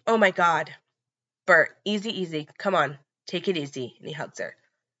 Vicky: oh my God. Bert: easy, easy. Come on, take it easy. And he hugs her.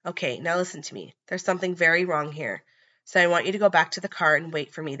 Okay, now listen to me. There's something very wrong here. So I want you to go back to the car and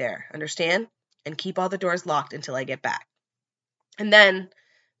wait for me there. Understand? And keep all the doors locked until I get back. And then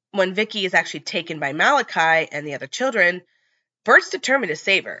when Vicky is actually taken by Malachi and the other children, Bert's determined to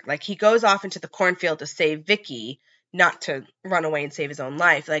save her. Like, he goes off into the cornfield to save Vicky, not to run away and save his own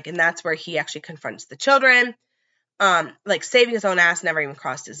life. Like, and that's where he actually confronts the children. Like, saving his own ass never even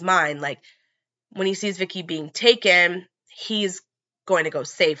crossed his mind. Like, when he sees Vicky being taken, he's going to go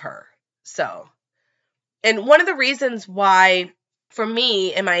save her. So, and one of the reasons why, for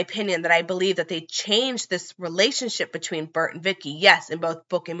me, in my opinion, that I believe that they changed this relationship between Bert and Vicky, yes, in both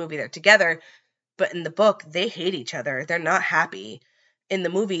book and movie they're together, but in the book, they hate each other. They're not happy. In the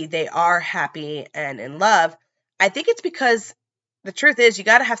movie, they are happy and in love. I think it's because the truth is you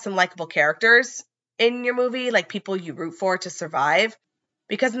got to have some likable characters in your movie, like people you root for to survive.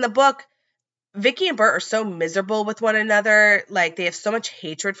 Because in the book, Vicky and Bert are so miserable with one another, like they have so much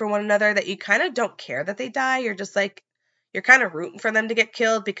hatred for one another that you kind of don't care that they die. You're just like, you're kind of rooting for them to get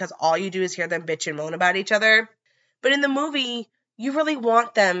killed because all you do is hear them bitch and moan about each other. But in the movie, you really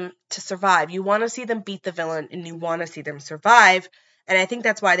want them to survive. You want to see them beat the villain and you want to see them survive. And I think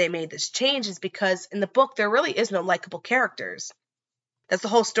that's why they made this change, is because in the book, there really is no likable characters. That's the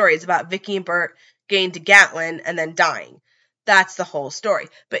whole story. It's about Vicky and Bert getting to Gatlin and then dying. That's the whole story.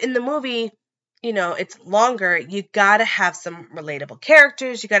 But in the movie, you know, it's longer. You got to have some relatable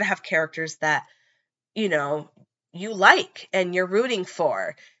characters. You got to have characters that, you know, you like and you're rooting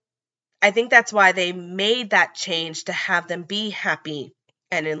for. I think that's why they made that change, to have them be happy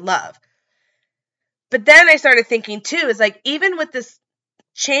and in love. But then I started thinking too, is like, even with this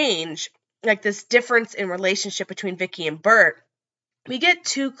change, like this difference in relationship between Vicky and Bert, we get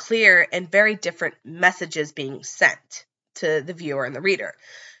two clear and very different messages being sent to the viewer and the reader.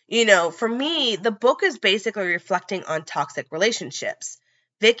 You know, for me, the book is basically reflecting on toxic relationships.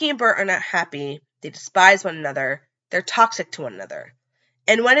 Vicky and Bert are not happy. They despise one another. They're toxic to one another.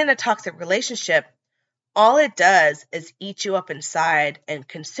 And when in a toxic relationship, all it does is eat you up inside and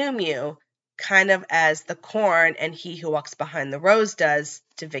consume you, kind of as the corn and He Who Walks Behind the Rose does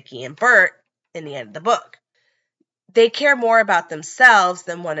to Vicky and Bert in the end of the book. They care more about themselves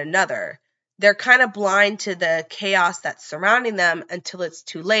than one another. They're kind of blind to the chaos that's surrounding them until it's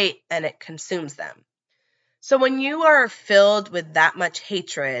too late and it consumes them. So when you are filled with that much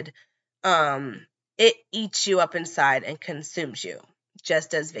hatred, it eats you up inside and consumes you,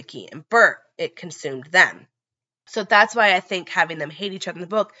 just as Vicky and Bert, it consumed them. So that's why I think having them hate each other in the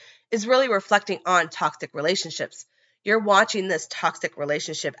book is really reflecting on toxic relationships. You're watching this toxic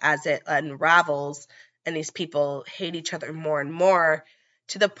relationship as it unravels, and these people hate each other more and more,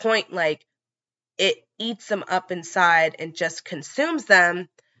 to the point like it eats them up inside and just consumes them.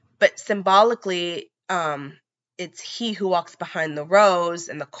 But symbolically, it's He Who Walks Behind the Rose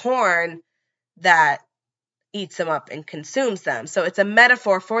and the corn that eats them up and consumes them. So it's a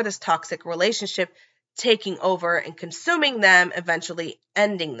metaphor for this toxic relationship taking over and consuming them, eventually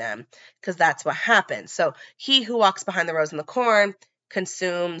ending them, because that's what happens. So He Who Walks Behind the Rose and the corn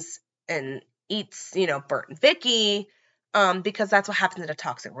consumes and eats, you know, Bert and Vicky, because that's what happens in a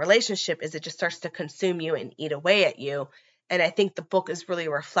toxic relationship, is it just starts to consume you and eat away at you. And I think the book is really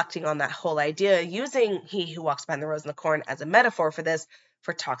reflecting on that whole idea, using He Who Walks Behind the Rose and the corn as a metaphor for this,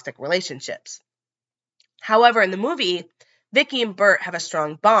 for toxic relationships. However, in the movie, Vicky and Bert have a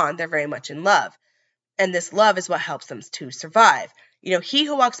strong bond. They're very much in love. And this love is what helps them to survive. He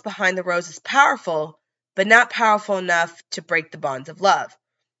who walks behind the rose is powerful, but not powerful enough to break the bonds of love.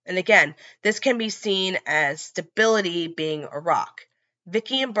 And again, this can be seen as stability being a rock.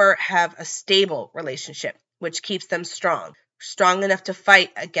 Vicky and Bert have a stable relationship, which keeps them strong enough to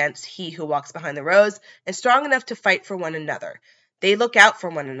fight against he who walks behind the rose, and strong enough to fight for one another. They look out for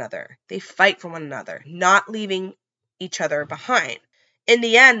one another. They fight for one another, not leaving each other behind. In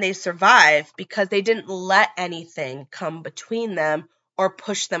the end, they survive because they didn't let anything come between them or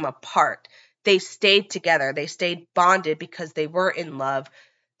push them apart. They stayed together. They stayed bonded because they were in love.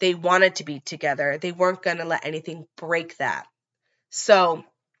 They wanted to be together. They weren't going to let anything break that. So,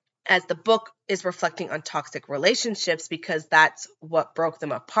 as the book is reflecting on toxic relationships, because that's what broke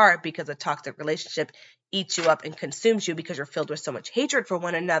them apart, because a toxic relationship eats you up and consumes you because you're filled with so much hatred for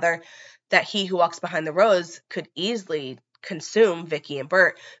one another, that he who walks behind the rose could easily consume Vicky and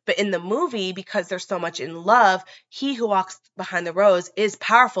Bert. But in the movie, because they're so much in love, he who walks behind the rose is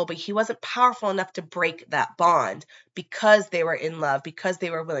powerful, but he wasn't powerful enough to break that bond because they were in love, because they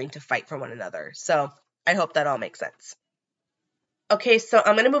were willing to fight for one another. So I hope that all makes sense. Okay, so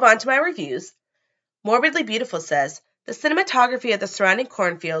I'm going to move on to my reviews. Morbidly Beautiful says, the cinematography of the surrounding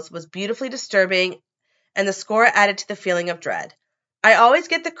cornfields was beautifully disturbing, and the score added to the feeling of dread. I always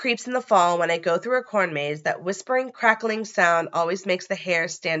get the creeps in the fall when I go through a corn maze. That whispering, crackling sound always makes the hair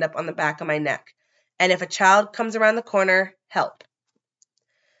stand up on the back of my neck. And if a child comes around the corner, help.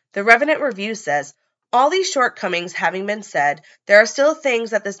 The Revenant Review says, all these shortcomings having been said, there are still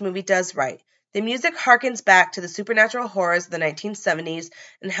things that this movie does right. The music harkens back to the supernatural horrors of the 1970s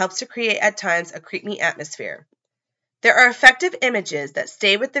and helps to create at times a creepy atmosphere. There are effective images that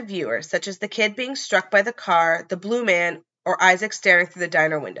stay with the viewer, such as the kid being struck by the car, the blue man, or Isaac staring through the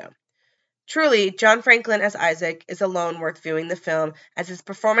diner window. Truly, John Franklin as Isaac is alone worth viewing the film, as his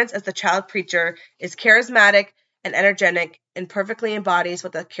performance as the child preacher is charismatic and energetic and perfectly embodies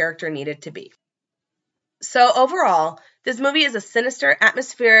what the character needed to be. So overall, this movie is a sinister,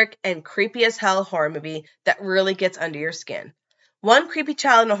 atmospheric, and creepy as hell horror movie that really gets under your skin. One creepy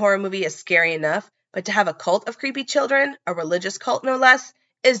child in a horror movie is scary enough, but to have a cult of creepy children, a religious cult no less,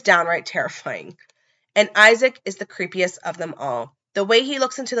 is downright terrifying. And Isaac is the creepiest of them all. The way he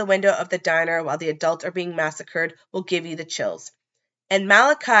looks into the window of the diner while the adults are being massacred will give you the chills. And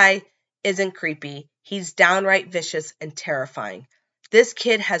Malachi isn't creepy. He's downright vicious and terrifying. This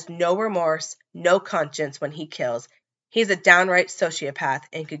kid has no remorse, no conscience when he kills. He's a downright sociopath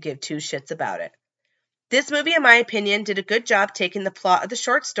and could give two shits about it. This movie, in my opinion, did a good job taking the plot of the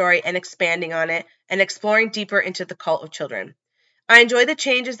short story and expanding on it and exploring deeper into the cult of children. I enjoy the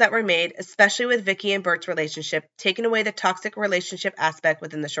changes that were made, especially with Vicky and Bert's relationship, taking away the toxic relationship aspect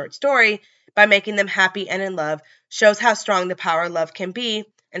within the short story by making them happy and in love, shows how strong the power of love can be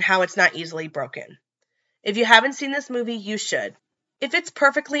and how it's not easily broken. If you haven't seen this movie, you should. It fits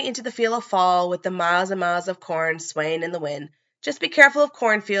perfectly into the feel of fall with the miles and miles of corn swaying in the wind. Just be careful of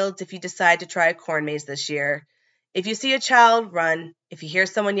cornfields if you decide to try a corn maze this year. If you see a child, run. If you hear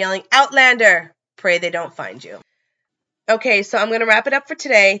someone yelling, Outlander, pray they don't find you. Okay, so I'm going to wrap it up for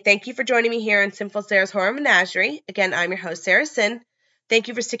today. Thank you for joining me here on Simple Sarah's Horror Menagerie. Again, I'm your host, Sarah Sin. Thank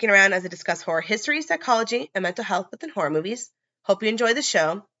you for sticking around as I discuss horror history, psychology, and mental health within horror movies. Hope you enjoy the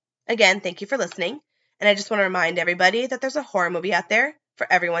show. Again, thank you for listening. And I just want to remind everybody that there's a horror movie out there for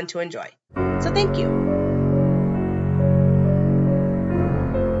everyone to enjoy. So thank you.